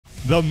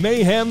The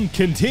mayhem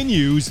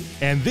continues,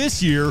 and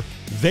this year,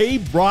 they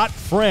brought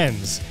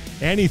friends.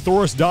 Annie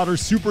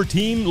Thorisdottir's super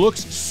team looks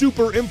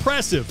super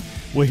impressive.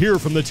 We'll hear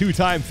from the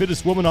two-time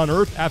fittest woman on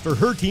earth after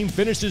her team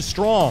finishes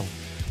strong.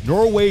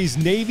 Norway's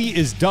Navy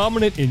is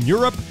dominant in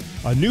Europe.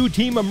 A new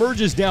team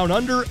emerges down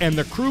under, and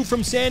the crew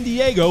from San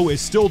Diego is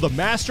still the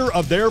master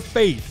of their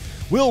fate.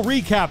 We'll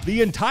recap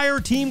the entire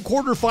team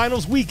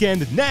quarterfinals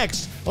weekend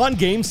next on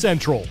Game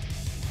Central.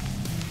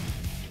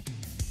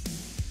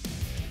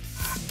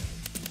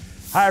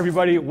 Hi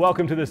everybody,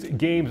 welcome to this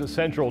Games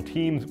Central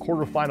Teams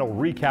quarterfinal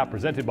recap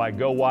presented by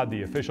GOWOD,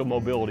 the official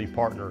mobility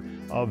partner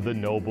of the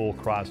Noble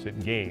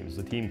CrossFit Games.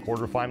 The team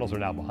quarterfinals are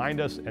now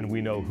behind us, and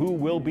we know who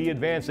will be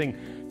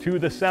advancing to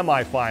the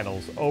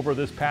semifinals. Over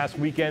this past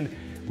weekend,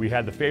 we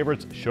had the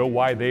favorites show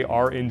why they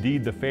are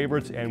indeed the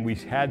favorites, and we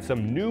had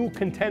some new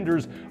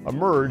contenders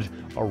emerge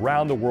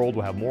around the world.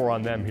 We'll have more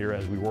on them here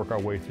as we work our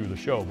way through the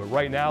show. But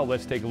right now,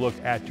 let's take a look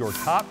at your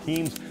top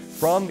teams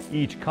from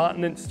each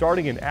continent,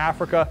 starting in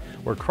Africa,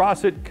 where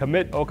CrossFit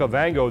commit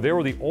Okavango, they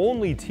were the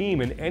only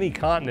team in any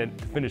continent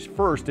to finish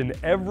first in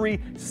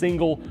every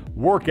single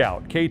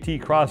workout.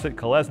 KT CrossFit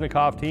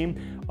Kolesnikov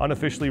team,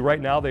 unofficially right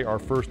now, they are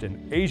first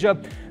in Asia.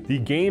 The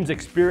Games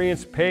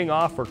experience paying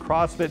off for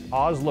CrossFit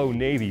Oslo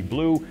Navy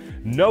Blue.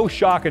 No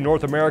shock in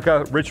North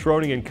America. Rich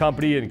Froning and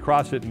company and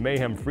CrossFit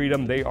Mayhem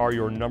Freedom, they are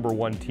your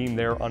 #1 team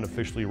there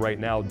unofficially right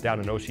now down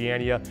in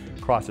Oceania.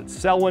 CrossFit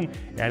Selwyn,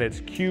 and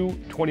it's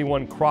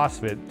Q21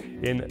 CrossFit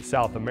in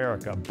South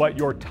America. But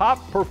your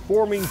top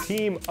performing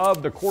team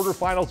of the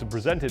quarterfinals is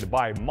presented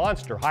by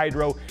Monster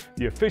Hydro,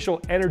 the official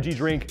energy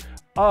drink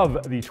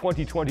of the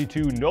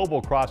 2022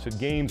 Noble CrossFit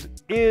Games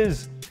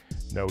is,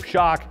 no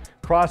shock,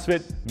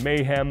 CrossFit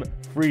Mayhem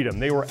Freedom.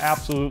 They were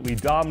absolutely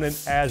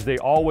dominant, as they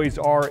always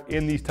are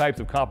in these types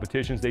of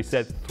competitions. They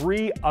set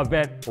 3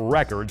 event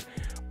records.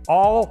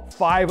 All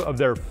 5 of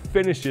their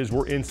finishes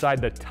were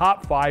inside the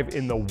top 5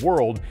 in the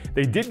world.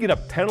 They did get a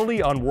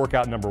penalty on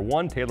workout number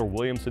 1. Taylor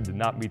Williamson did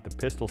not meet the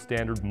pistol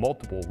standard,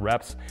 multiple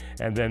reps.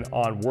 And then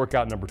on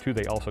workout number 2,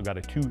 they also got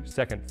a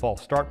 2-second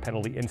false start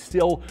penalty and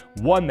still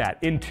won that.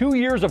 In 2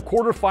 years of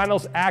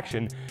quarterfinals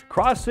action,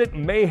 CrossFit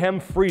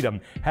Mayhem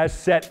Freedom has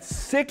set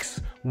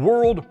 6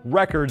 world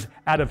records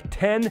out of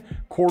 10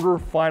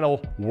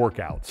 quarterfinal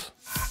workouts.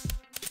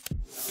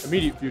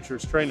 Immediate future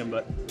is training,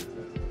 but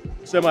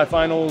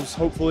semifinals,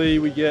 hopefully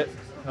we get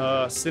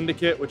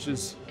Syndicate, which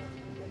is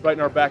right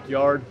in our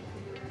backyard.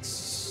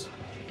 It's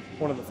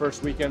one of the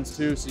first weekends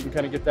too, so you can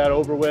kind of get that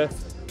over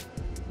with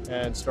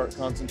and start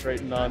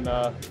concentrating on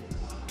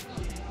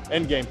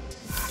endgame.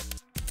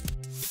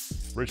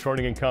 Rich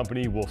Froning and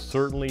company will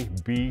certainly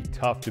be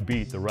tough to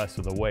beat the rest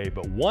of the way,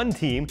 but one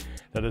team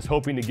that is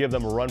hoping to give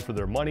them a run for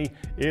their money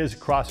is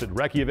CrossFit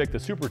Reykjavík, the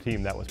super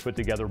team that was put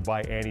together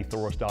by Annie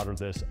Thorisdottir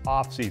this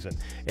offseason.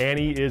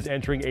 Annie is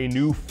entering a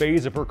new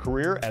phase of her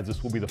career, as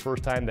this will be the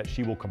first time that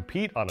she will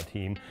compete on a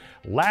team.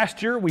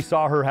 Last year, we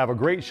saw her have a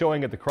great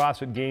showing at the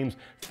CrossFit Games,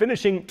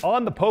 finishing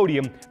on the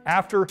podium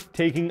after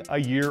taking a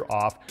year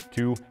off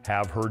to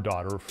have her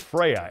daughter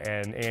Freya,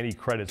 and Annie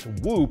credits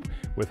Whoop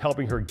with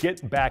helping her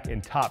get back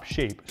in top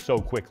shape so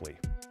quickly.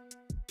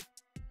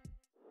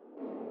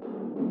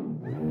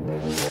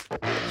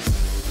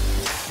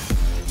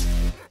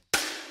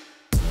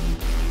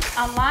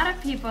 A lot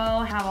of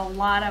people have a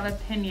lot of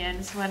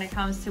opinions when it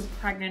comes to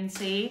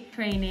pregnancy,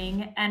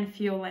 training, and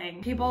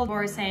fueling. People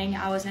were saying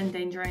I was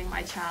endangering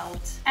my child.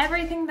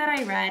 Everything that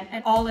I read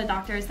and all the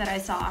doctors that I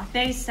saw,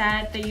 they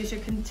said that you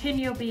should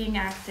continue being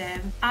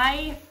active.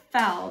 I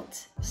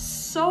felt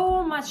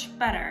so much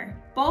better,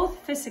 both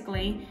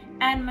physically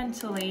and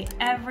mentally,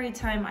 every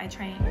time I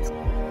trained.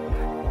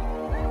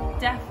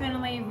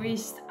 Definitely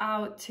reached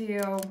out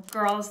to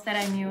girls that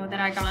I knew that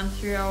had gone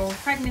through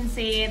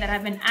pregnancy, that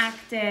have been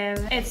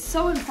active. It's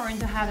so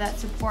important to have that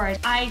support.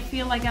 I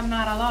feel like I'm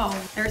not alone.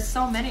 There's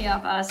so many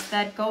of us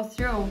that go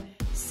through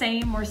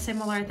same or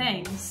similar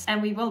things,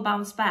 and we will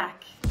bounce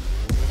back.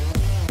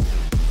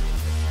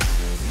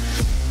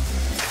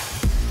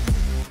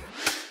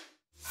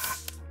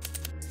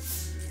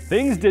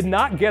 Things did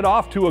not get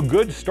off to a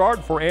good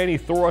start for Annie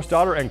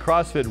Thorisdottir and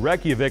CrossFit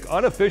Reykjavík.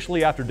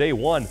 Unofficially after day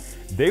 1,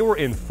 they were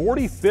in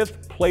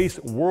 45th place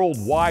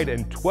worldwide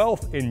and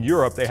 12th in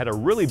Europe. They had a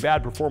really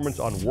bad performance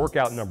on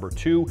workout number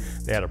 2.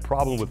 They had a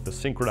problem with the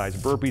synchronized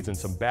burpees and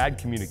some bad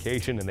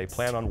communication, and they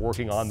plan on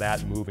working on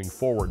that moving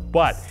forward.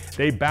 But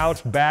they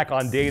bounced back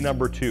on day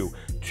number 2.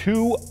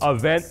 2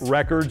 event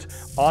records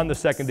on the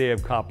second day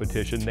of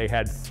competition. They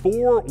had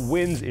 4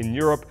 wins in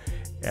Europe,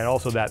 and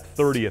also that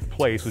 30th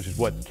place, which is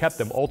what kept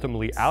them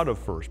ultimately out of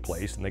first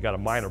place. And they got a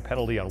minor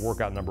penalty on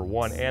workout number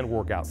 1 and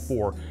workout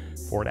 4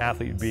 for an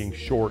athlete being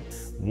short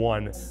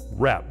 1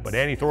 rep. But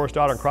Annie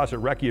Thorisdottir and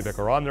CrossFit Reykjavík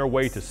are on their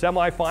way to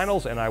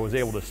semifinals, and I was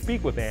able to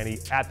speak with Annie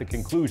at the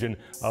conclusion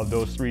of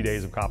those 3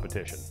 days of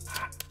competition.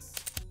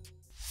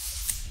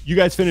 You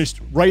guys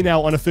finished right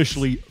now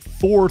unofficially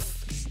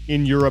 4th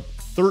in Europe,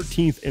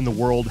 13th in the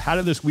world. How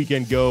did this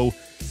weekend go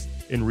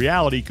in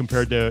reality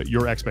compared to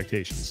your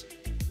expectations?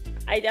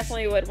 I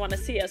definitely would want to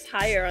see us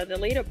higher on the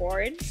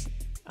leaderboard.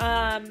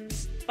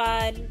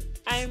 But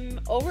I'm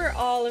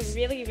overall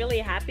really, really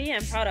happy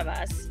and proud of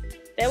us.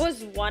 There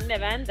was one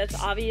event that's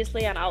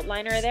obviously an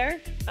outliner there,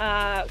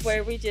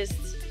 where we just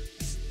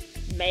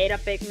made a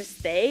big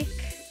mistake.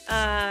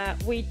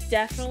 We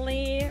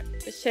definitely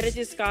should have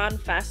just gone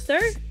faster,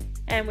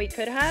 and we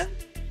could have.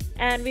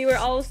 And we were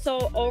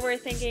also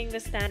overthinking the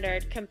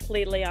standard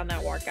completely on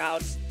that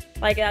workout.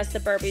 Like that's the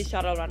burpee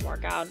shuttle run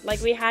workout. Like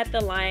we had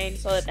the line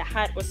so that the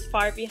hat was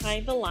far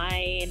behind the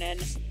line,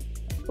 and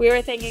we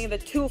were thinking the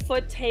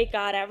 2-foot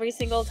takeout every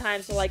single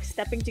time. So like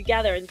stepping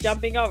together and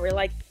jumping over,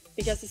 like,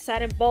 because it's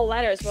said in bold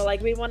letters, we're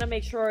like, we want to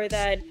make sure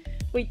that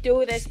we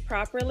do this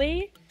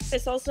properly.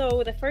 It's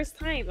also the first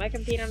time I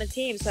compete on a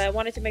team, so I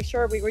wanted to make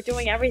sure we were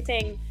doing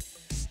everything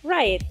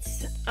right.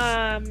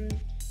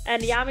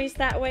 And Yami's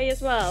that way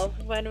as well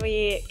when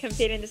we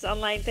compete in this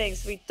online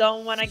things. We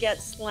don't want to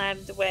get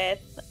slammed with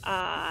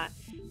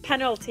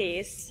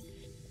penalties.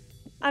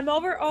 I'm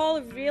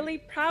overall really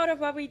proud of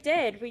what we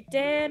did. We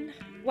did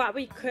what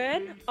we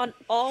could on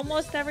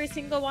almost every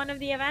single one of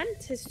the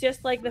events. It's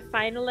just like the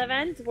final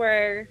event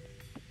where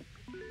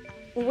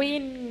we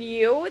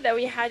knew that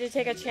we had to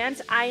take a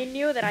chance. I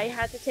knew that I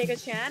had to take a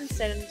chance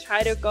and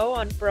try to go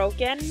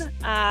unbroken.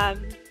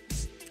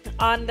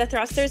 On the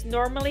thrusters,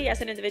 normally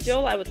as an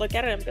individual, I would look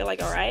at it and be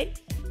like, all right,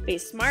 be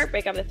smart,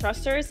 break up the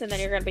thrusters, and then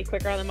you're going to be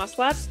quicker on the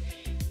muscle ups.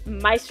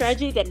 My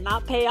strategy did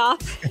not pay off.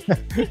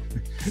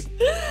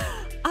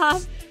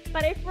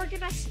 But if we're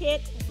going to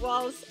hit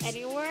walls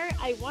anywhere,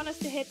 I want us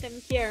to hit them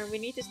here. And we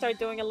need to start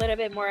doing a little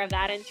bit more of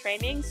that in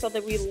training so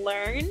that we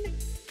learn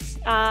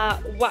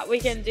what we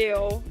can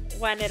do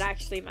when it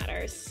actually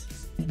matters.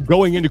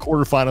 Going into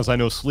quarterfinals, I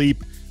know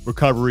sleep,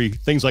 recovery,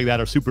 things like that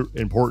are super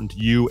important to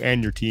you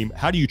and your team.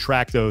 How do you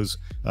track those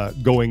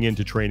going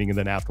into training and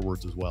then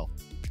afterwards as well?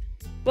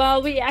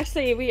 Well, we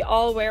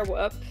all wear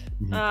Whoop.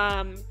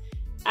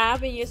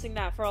 I've been using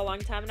that for a long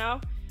time now,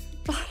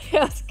 but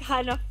it was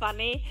kind of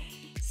funny.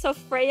 So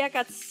Freya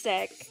got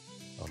sick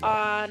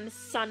on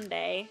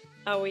Sunday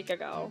a week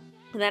ago.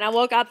 And then I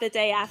woke up the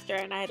day after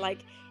and I had like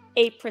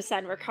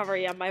 8%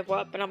 recovery on my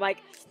Whoop. And I'm like,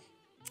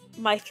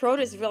 my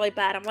throat is really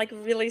bad. I'm like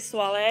really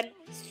swollen.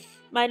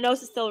 My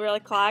nose is still really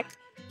clogged,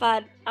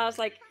 but I was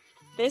like,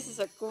 this is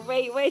a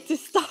great way to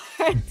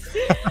start.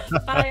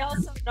 But I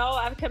also know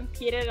I've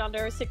competed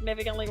under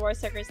significantly worse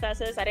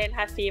circumstances. I didn't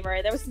have fever.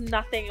 There was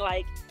nothing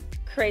like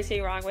crazy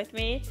wrong with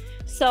me.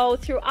 So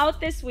throughout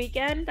this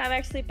weekend, I've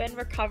actually been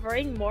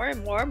recovering more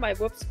and more. My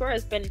Whoop score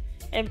has been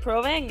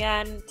improving,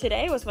 and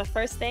today was my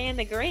first day in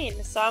the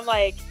green. So I'm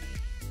like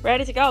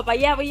ready to go. But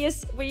yeah, we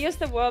use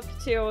the Whoop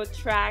to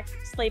track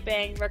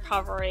sleeping,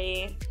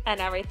 recovery,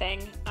 and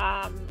everything.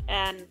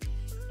 And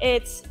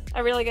it's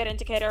a really good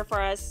indicator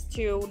for us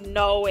to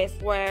know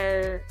if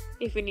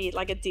we need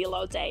like a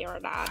deload day or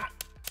not.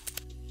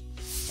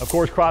 Of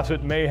course,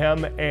 CrossFit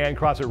Mayhem and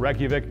CrossFit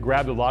Reykjavík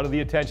grabbed a lot of the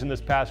attention this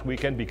past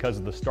weekend because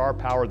of the star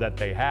power that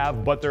they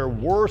have, but there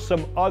were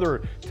some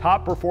other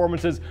top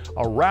performances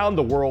around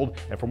the world.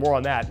 And for more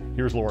on that,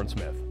 here's Lauren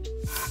Smith.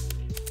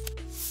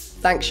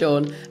 Thanks,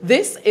 Sean.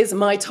 This is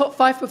my top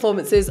 5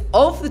 performances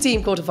of the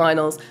team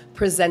quarterfinals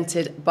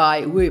presented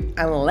by Whoop.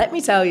 And let me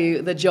tell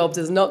you, the job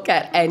does not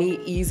get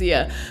any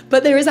easier.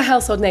 But there is a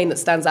household name that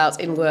stands out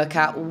in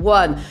workout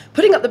 1,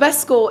 putting up the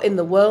best score in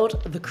the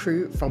world, the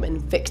crew from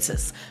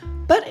Invictus.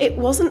 But it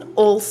wasn't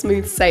all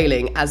smooth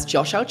sailing, as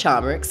Josh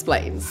Al-Chamaa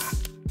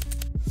explains.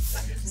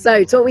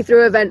 So, talk me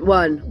through event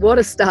 1. What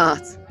a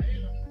start.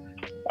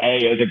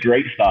 Hey, it was a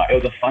great start.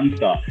 It was a fun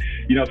start.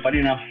 You know, funny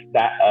enough,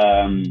 that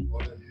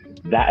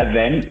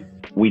event,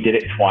 we did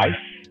it twice.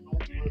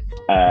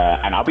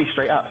 And I'll be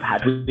straight up,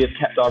 had we have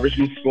kept our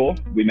original score,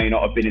 we may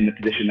not have been in the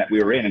position that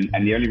we were in.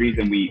 And the only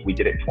reason we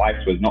did it twice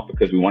was not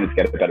because we wanted to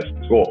get a better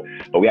score,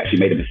 but we actually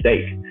made a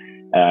mistake.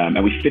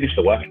 And we finished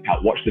the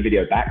workout, watched the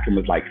video back, and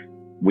was like,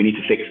 we need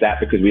to fix that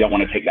because we don't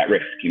want to take that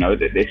risk. You know,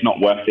 it's not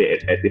worth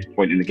it at this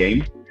point in the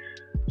game.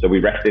 So we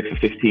rested for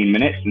 15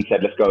 minutes and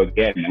said, let's go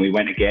again. And we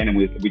went again, and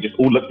we just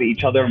all looked at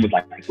each other and was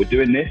like, if we're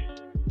doing this,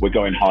 we're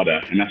going harder.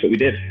 And that's what we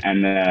did.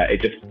 And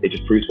it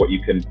just proves what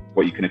you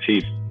can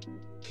achieve.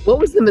 What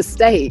was the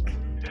mistake?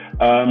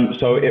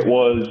 So it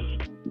was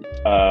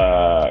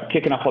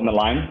kicking up on the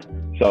line.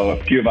 So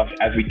a few of us,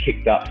 as we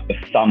kicked up,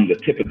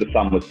 the tip of the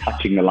thumb was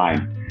touching the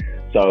line.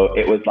 So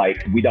it was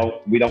like, we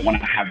don't want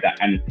to have that.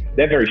 And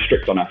they're very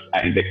strict on us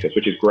at Invictus,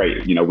 which is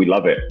great. You know, we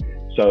love it.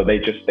 So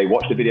they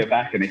watched the video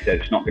back and they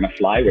said, it's not going to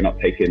fly. We're not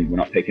taking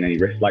any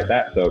risks like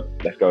that. So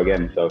let's go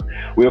again. So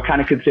we were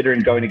kind of considering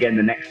going again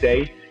the next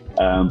day.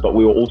 But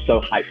we were also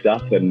hyped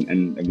up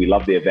and we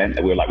loved the event,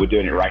 and we were like, we're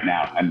doing it right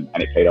now, and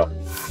it paid off.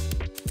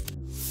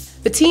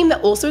 The team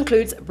that also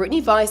includes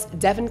Brittany Weiss,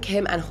 Devin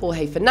Kim and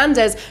Jorge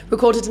Fernandez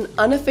recorded an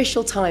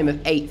unofficial time of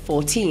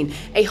 8:14,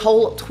 a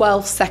whole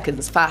 12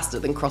 seconds faster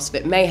than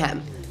CrossFit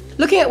Mayhem.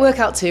 Looking at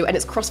workout 2, and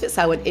it's CrossFit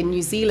Selwyn in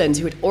New Zealand,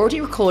 who had already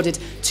recorded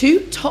 2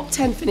 top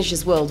 10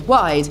 finishes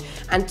worldwide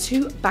and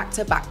 2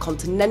 back-to-back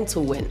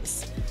continental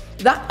wins.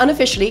 That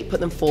unofficially put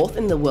them 4th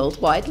in the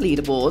worldwide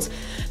leaderboard.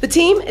 The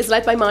team is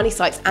led by Marnie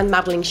Sykes and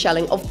Madeline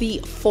Schelling of the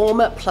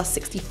former Plus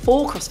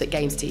 64 CrossFit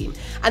Games team,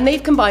 and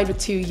they've combined with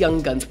 2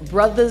 young guns,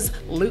 brothers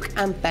Luke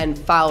and Ben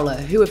Fowler,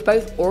 who have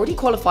both already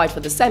qualified for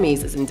the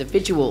semis as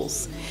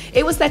individuals.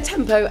 It was their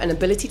tempo and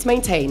ability to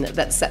maintain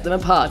that set them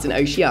apart in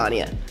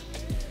Oceania.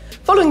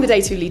 Following the Day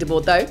 2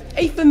 leaderboard though,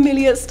 a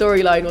familiar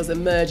storyline was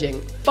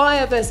emerging.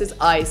 Fire versus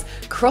Ice,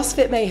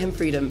 CrossFit Mayhem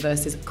Freedom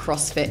versus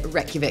CrossFit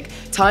Reykjavík,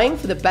 tying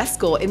for the best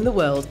score in the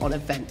world on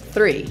Event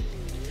 3.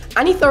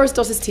 Annie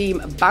Thorisdottir's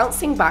team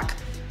bouncing back,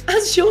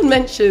 as Sean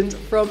mentioned,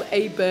 from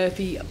a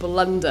burpee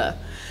blunder.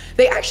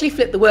 They actually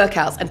flipped the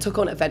workouts and took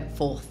on Event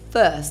 4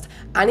 first.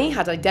 Annie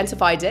had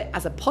identified it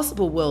as a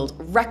possible world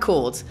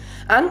record,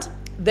 and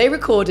they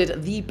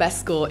recorded the best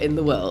score in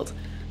the world.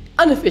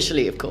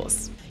 Unofficially, of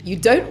course. You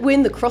don't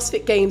win the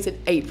CrossFit Games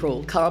in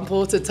April, Karen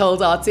Porter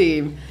told our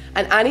team,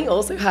 and Annie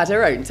also had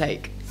her own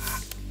take.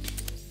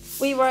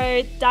 We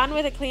were done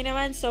with the clean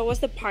event, so it was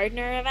the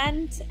partner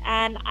event,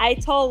 and I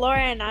told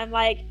Lauren, I'm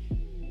like,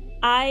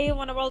 I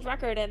want a world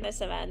record in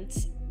this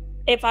event.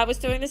 If I was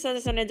doing this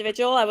as an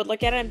individual, I would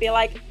look at it and be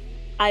like,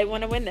 I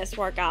want to win this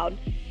workout.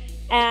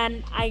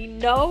 And I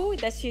know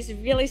that she's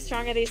really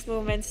strong at these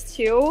movements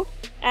too,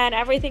 and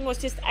everything was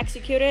just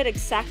executed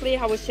exactly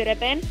how it should have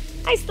been.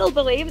 I still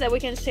believe that we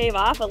can shave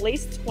off at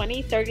least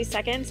 20-30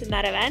 seconds in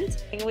that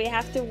event. And we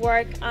have to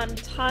work on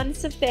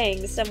tons of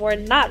things, and we're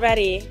not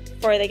ready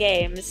for the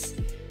games.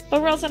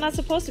 But we're also not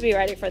supposed to be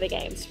ready for the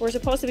games. We're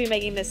supposed to be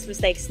making these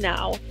mistakes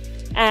now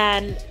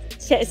and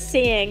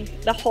seeing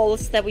the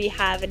holes that we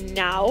have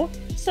now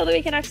so that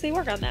we can actually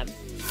work on them.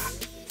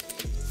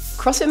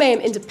 CrossFit Mayhem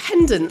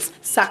Independence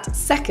sat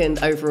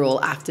 2nd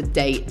overall after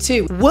Day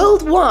 2,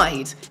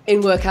 worldwide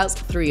in workouts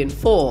 3 and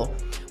 4.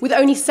 With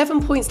only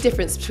 7 points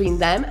difference between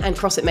them and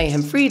CrossFit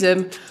Mayhem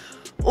Freedom,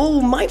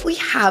 might we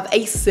have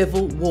a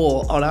civil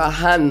war on our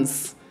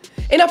hands?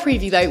 In our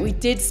preview though, we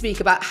did speak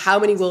about how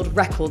many world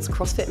records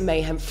CrossFit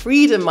Mayhem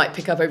Freedom might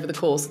pick up over the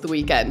course of the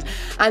weekend,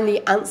 and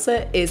the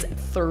answer is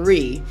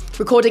 3,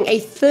 recording a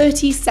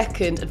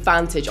 30-second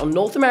advantage on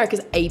North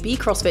America's AB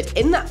CrossFit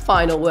in that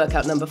final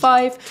workout number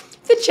 5,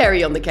 the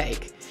cherry on the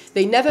cake.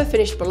 They never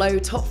finished below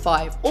top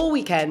 5 all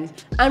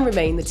weekend and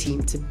remain the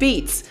team to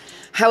beat.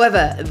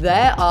 However,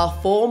 there are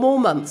 4 more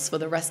months for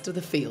the rest of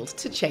the field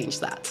to change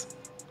that.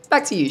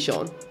 Back to you,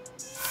 Sean.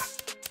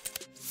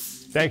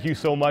 Thank you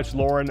so much,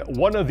 Lauren.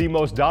 One of the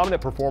most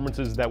dominant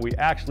performances that we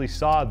actually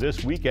saw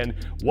this weekend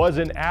was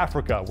in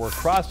Africa, where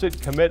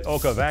CrossFit commit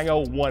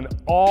Okavango won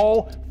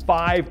all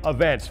 5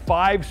 events,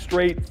 5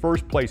 straight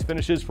first place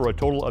finishes for a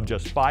total of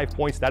just 5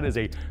 points. That is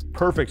a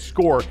perfect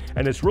score,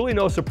 and it's really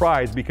no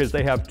surprise because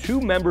they have 2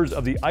 members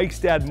of the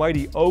Eichstad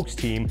Mighty Oaks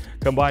team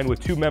combined with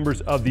 2 members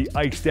of the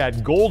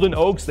Eichstad Golden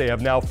Oaks. They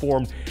have now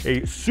formed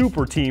a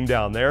super team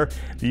down there.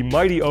 The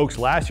Mighty Oaks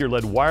last year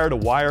led wire to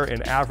wire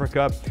in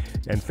Africa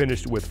and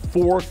finished with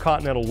 4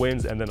 continental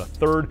wins and then a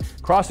 3rd.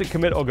 CrossFit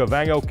Commit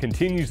Okavango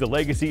continues the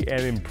legacy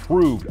and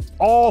improved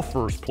all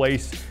first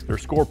place. Their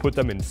score put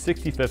them in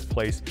 65th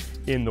place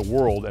in the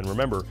world. And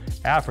remember,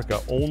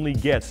 Africa only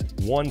gets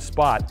 1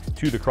 spot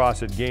to the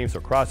CrossFit Games, so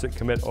CrossFit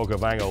Commit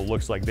Okavango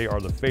looks like they are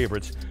the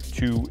favorites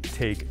to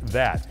take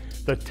that.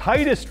 The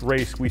tightest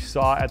race we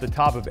saw at the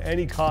top of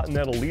any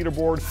continental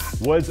leaderboard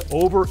was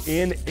over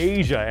in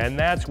Asia, and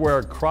that's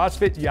where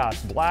CrossFit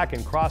Yas Black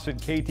and CrossFit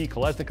KT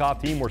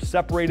Kolesnikov team were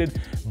separated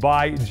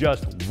by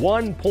just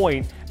 1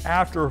 point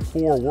after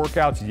 4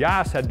 workouts.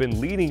 Yas had been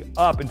leading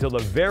up until the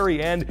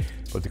very end,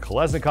 but the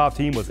Kolesnikov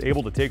team was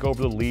able to take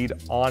over the lead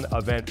on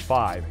event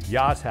 5.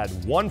 Yas had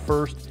 1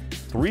 first,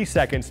 3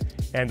 seconds,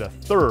 and a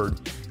 3rd.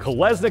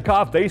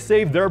 Kolesnikov, they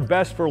saved their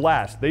best for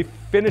last. They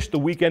finished the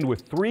weekend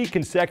with 3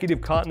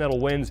 consecutive continental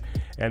wins,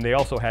 and they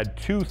also had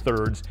 2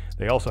 3rds.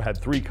 They also had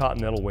 3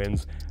 continental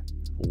wins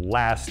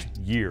last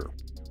year.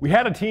 We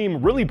had a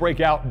team really break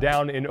out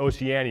down in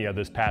Oceania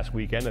this past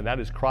weekend, and that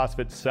is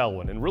CrossFit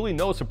Selwyn. And really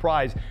no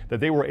surprise that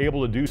they were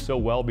able to do so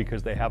well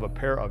because they have a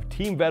pair of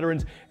team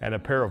veterans and a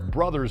pair of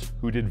brothers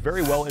who did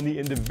very well in the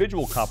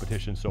individual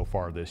competition so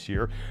far this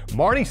year.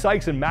 Marnie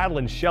Sykes and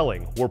Madeline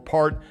Schelling were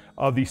part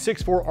of the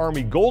 6'4"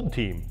 Army Gold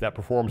team that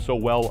performed so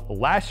well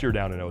last year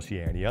down in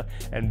Oceania.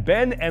 And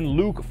Ben and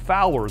Luke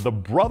Fowler, the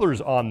brothers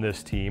on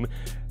this team,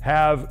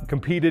 have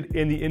competed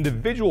in the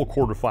individual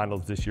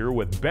quarterfinals this year,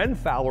 with Ben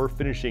Fowler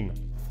finishing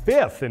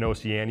 5th in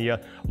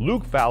Oceania.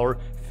 Luke Fowler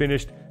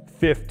finished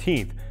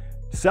 15th.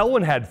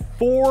 Selwyn had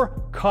 4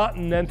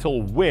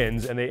 continental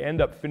wins, and they end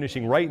up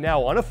finishing right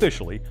now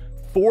unofficially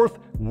 4th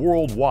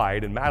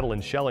worldwide. And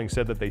Madeline Schelling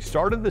said that they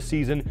started the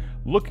season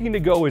looking to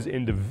go as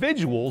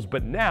individuals,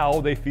 but now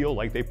they feel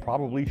like they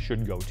probably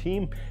should go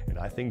team, and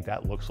I think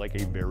that looks like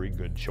a very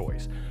good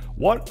choice.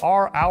 What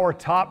are our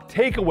top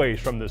takeaways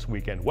from this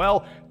weekend?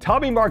 Well,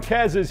 Tommy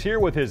Marquez is here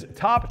with his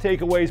top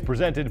takeaways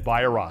presented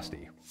by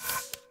Arasti.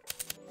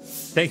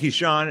 Thank you,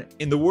 Sean.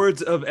 In the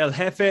words of El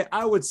Jefe,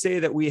 I would say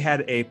that we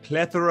had a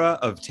plethora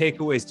of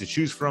takeaways to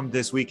choose from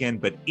this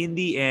weekend, but in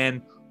the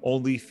end,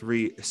 only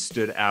 3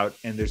 stood out,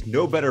 and there's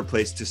no better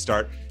place to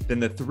start than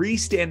the 3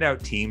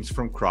 standout teams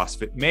from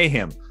CrossFit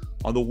Mayhem.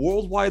 On the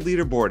worldwide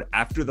leaderboard,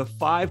 after the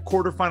 5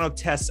 quarterfinal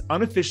tests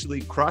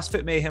unofficially,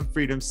 CrossFit Mayhem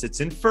Freedom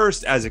sits in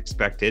first as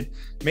expected,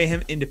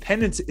 Mayhem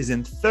Independence is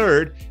in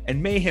third,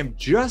 and Mayhem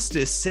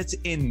Justice sits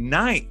in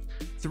ninth.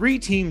 3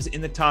 teams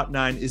in the top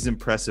 9 is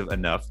impressive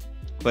enough.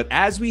 But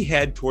as we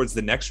head towards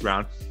the next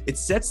round, it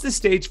sets the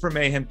stage for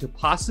Mayhem to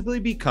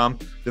possibly become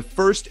the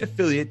first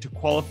affiliate to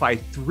qualify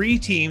 3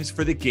 teams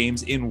for the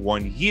games in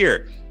 1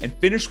 year and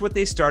finish what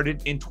they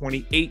started in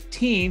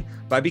 2018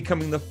 by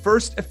becoming the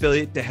first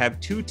affiliate to have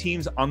 2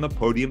 teams on the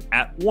podium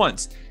at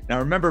once. Now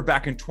remember,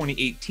 back in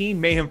 2018,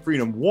 Mayhem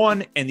Freedom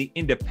won and the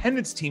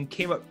Independence team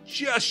came up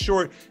just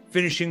short,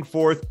 finishing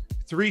 4th.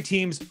 3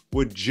 teams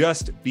would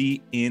just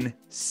be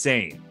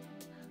insane.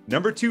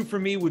 Number 2 for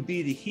me would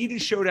be the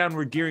heated showdown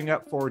we're gearing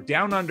up for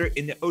down under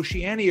in the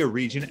Oceania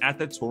region at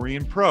the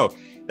Torian Pro.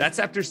 That's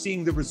after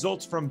seeing the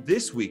results from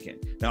this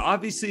weekend. Now,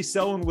 obviously,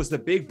 Selwyn was the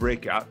big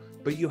breakout,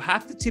 but you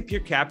have to tip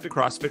your cap to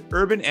CrossFit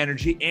Urban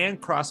Energy and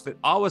CrossFit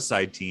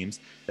Al-chamaa teams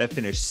that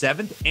finished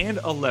 7th and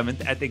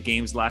 11th at the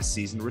games last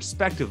season,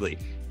 respectively,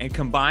 and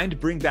combined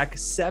bring back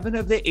 7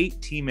 of the 8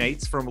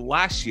 teammates from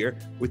last year,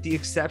 with the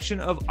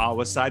exception of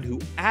Al-chamaa, who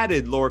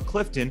added Laura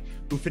Clifton,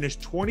 who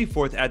finished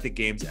 24th at the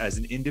games as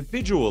an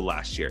individual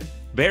last year.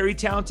 Very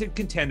talented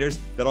contenders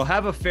that'll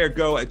have a fair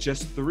go at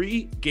just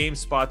 3 game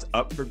spots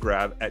up for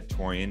grab at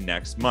Torian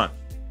next month.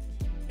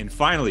 And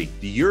finally,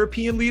 the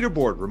European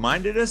leaderboard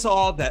reminded us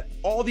all that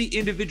all the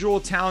individual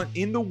talent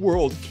in the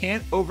world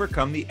can't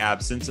overcome the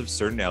absence of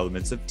certain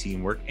elements of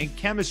teamwork and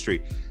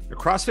chemistry. The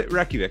CrossFit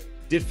Reykjavík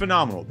did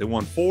phenomenal. They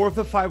won 4 of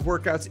the 5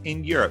 workouts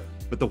in Europe,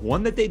 but the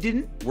one that they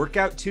didn't work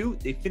out to,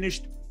 they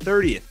finished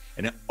 30th,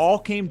 and it all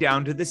came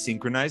down to the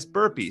synchronized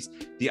burpees.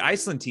 The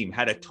Iceland team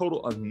had a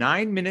total of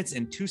 9 minutes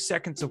and 2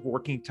 seconds of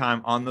working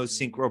time on those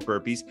synchro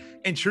burpees,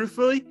 and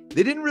truthfully,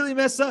 they didn't really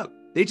mess up.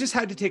 They just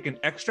had to take an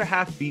extra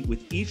half beat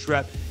with each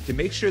rep to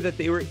make sure that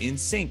they were in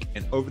sync.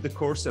 And over the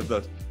course of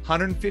those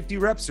 150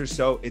 reps or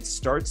so, it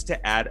starts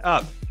to add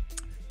up.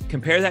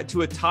 Compare that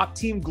to a top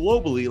team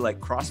globally like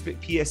CrossFit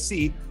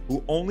PSC,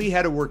 who only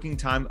had a working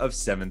time of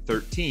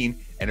 7:13.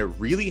 And it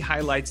really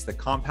highlights the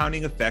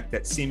compounding effect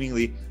that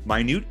seemingly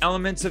minute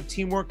elements of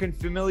teamwork and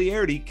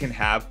familiarity can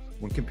have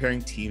when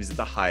comparing teams at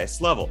the highest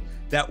level.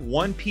 That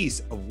one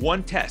piece of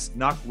one test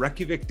knocked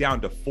Reykjavík down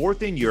to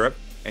 4th in Europe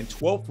and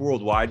 12th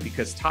worldwide,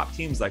 because top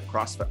teams like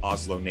CrossFit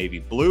Oslo Navy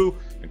Blue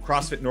and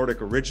CrossFit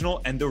Nordic Original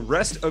and the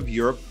rest of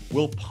Europe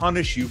will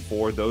punish you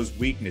for those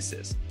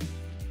weaknesses.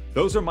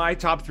 Those are my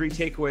top 3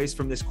 takeaways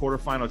from this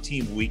quarterfinal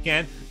team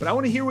weekend, but I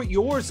want to hear what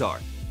yours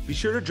are. Be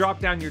sure to drop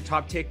down your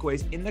top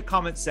takeaways in the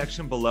comments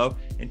section below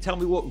and tell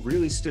me what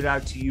really stood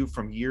out to you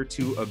from year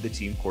 2 of the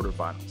team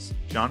quarterfinals.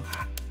 Sean?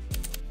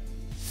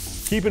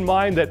 Keep in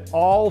mind that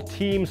all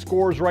team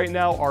scores right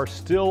now are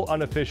still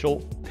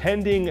unofficial,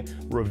 pending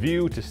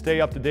review. To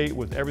stay up to date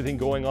with everything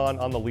going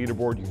on the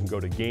leaderboard, you can go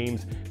to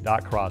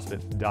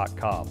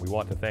games.crossfit.com. We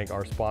want to thank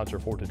our sponsor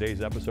for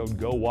today's episode,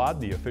 GOWOD,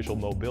 the official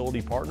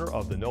mobility partner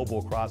of the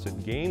Noble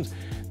CrossFit Games,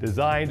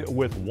 designed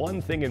with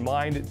one thing in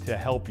mind: to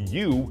help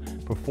you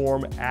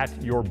perform at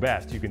your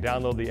best. You can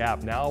download the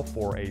app now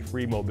for a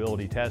free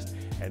mobility test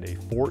and a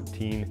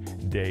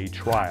 14-day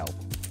trial.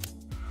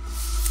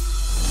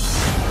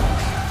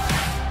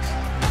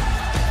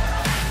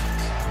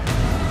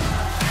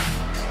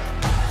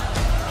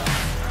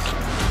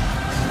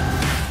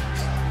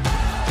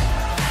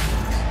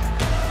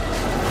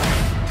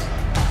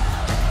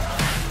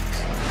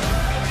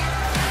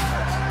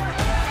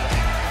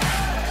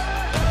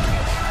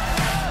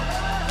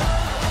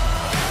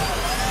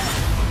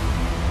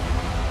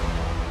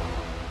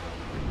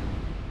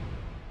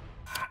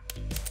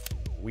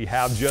 We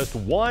have just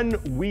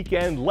 1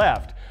 weekend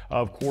left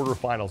of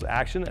quarterfinals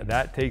action.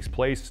 That takes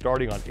place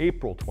starting on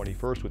April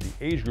 21st with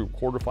the age group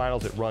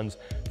quarterfinals. It runs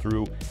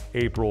through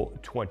April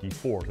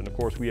 24th. And of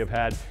course, we have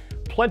had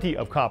plenty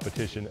of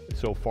competition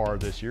so far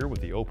this year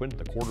with the Open,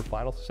 the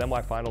quarterfinals,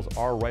 semifinals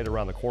are right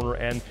around the corner,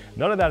 and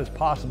none of that is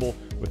possible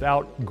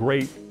without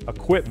great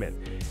equipment.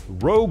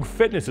 Rogue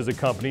Fitness is a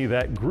company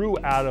that grew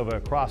out of a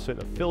CrossFit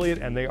affiliate,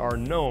 and they are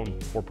known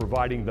for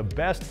providing the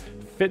best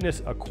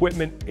fitness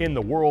equipment in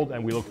the world,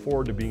 and we look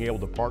forward to being able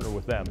to partner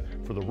with them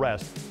for the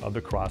rest of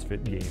the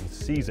CrossFit Games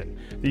season.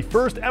 The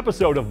first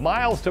episode of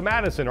Miles to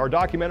Madison, our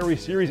documentary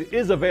series,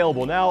 is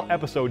available now.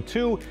 Episode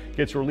 2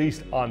 gets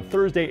released on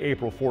Thursday,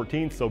 April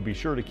 14th, so be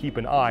sure to keep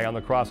an eye on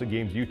the CrossFit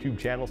Games YouTube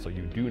channel so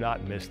you do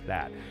not miss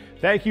that.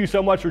 Thank you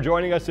so much for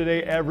joining us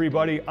today,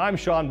 everybody. I'm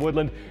Sean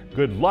Woodland.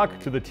 Good luck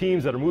to the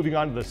teams that are moving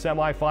on to the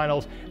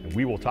semifinals, and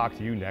we will talk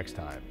to you next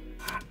time.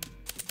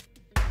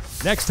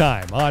 Next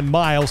time on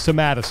Miles to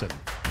Madison.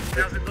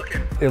 How's it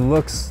looking? It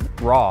looks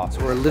raw.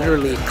 So we're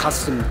literally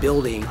custom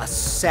building a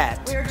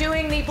set. We're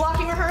doing the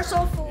blocking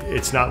rehearsal for...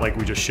 It's not like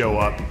we just show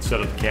up, set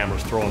up the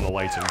cameras, throw on the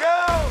lights, and go!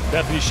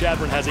 Bethany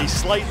Shadburn has a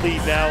slight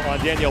lead now on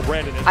Danielle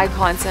Brandon. I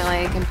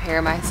constantly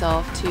compare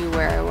myself to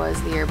where I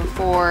was the year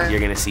before. You're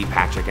gonna see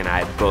Patrick and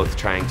I both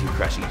trying to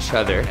crush each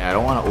other. I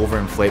don't want to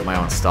overinflate my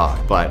own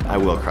stock, but I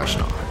will crush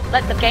it all.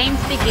 Let the games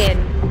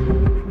begin.